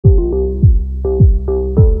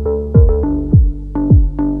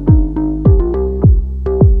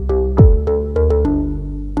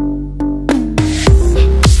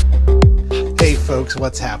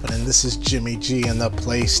what's happening? This is Jimmy G and the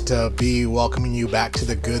place to be, welcoming you back to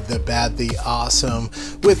the good, the bad, the awesome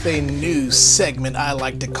with a new segment I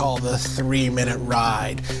like to call the 3-minute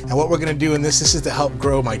ride. And what we're going to do in this is to help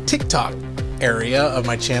grow my TikTok area of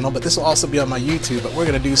my channel, but this will also be on my YouTube. But we're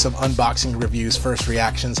going to do some unboxing reviews, first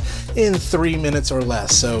reactions in 3 minutes or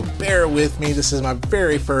less, so bear with me. This is my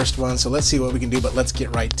very first one, so let's see what we can do, but let's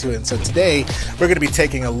get right to it. And so today we're going to be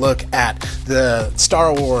taking a look at the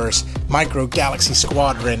Star Wars Micro Galaxy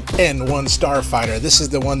Squadron N-1 Starfighter. This is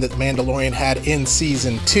the one that Mandalorian had in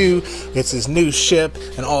season 2. It's his new ship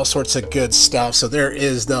and all sorts of good stuff. So there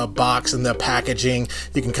is the box and the packaging.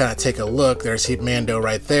 You can kind of take a look. There's Mando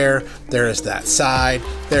right there. There is that side.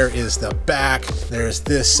 There is the back. There's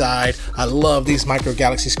this side. I love these Micro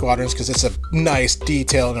Galaxy Squadrons because it's a nice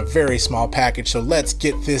detail in a very small package. So let's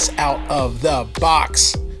get this out of the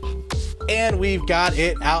box. And we've got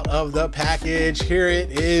it out of the package. Here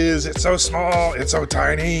it is. It's so small, it's so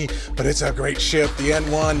tiny, but it's a great ship, the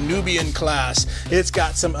N-1 Nubian class. It's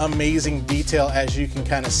got some amazing detail, as you can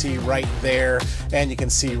kind of see right there, and you can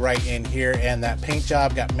see right in here. And that paint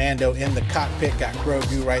job, got Mando in the cockpit, got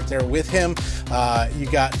Grogu right there with him. You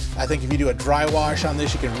got, I think if you do a dry wash on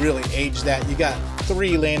this, you can really age that. You got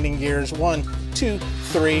 3 landing gears, 1, 2,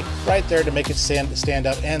 3 right there to make it stand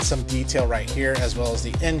up, and some detail right here, as well as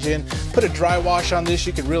the engine. Put a dry wash on this,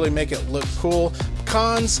 you can really make it look cool.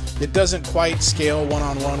 Cons, it doesn't quite scale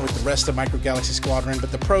one-on-one with the rest of Micro Galaxy Squadron,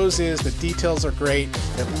 but the pros is the details are great,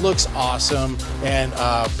 it looks awesome, and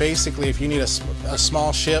basically if you need a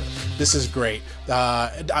small ship, this is great.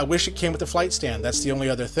 I wish it came with a flight stand. That's the only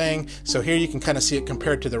other thing. So here you can kind of see it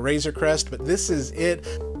compared to the Razor Crest, but this is it.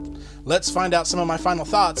 Let's find out some of my final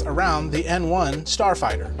thoughts around the N-1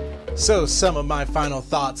 Starfighter. So some of my final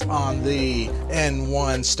thoughts on the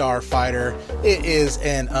N-1 Starfighter. It is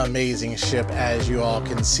an amazing ship, as you all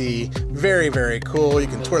can see. Very, very cool. You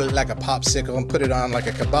can twirl it like a popsicle and put it on like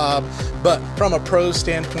a kebab. But from a pro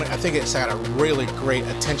standpoint, I think it's got a really great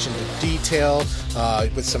attention to detail.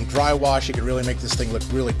 With some dry wash, you can really make this thing look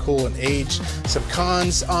really cool and aged. Some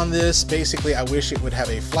cons on this, basically I wish it would have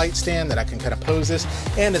a flight stand that I can kind of pose this,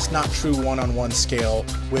 and it's not true one-on-one scale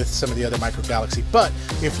with some of the other Micro Galaxy. But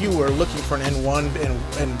if you were looking for an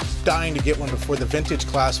N1 and dying to get one before the vintage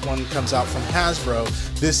class one comes out from Hasbro,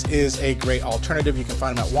 this is a great alternative. You can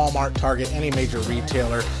find them at Walmart, Target, any major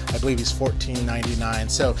retailer. I believe he's $14.99.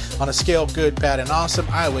 So on a scale of good, bad, and awesome,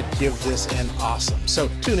 I would give this an awesome. So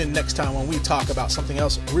tune in next time when we talk about something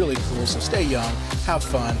else really cool. So stay young, have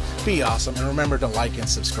fun, be awesome, and remember to like and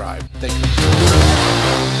subscribe. Thank you.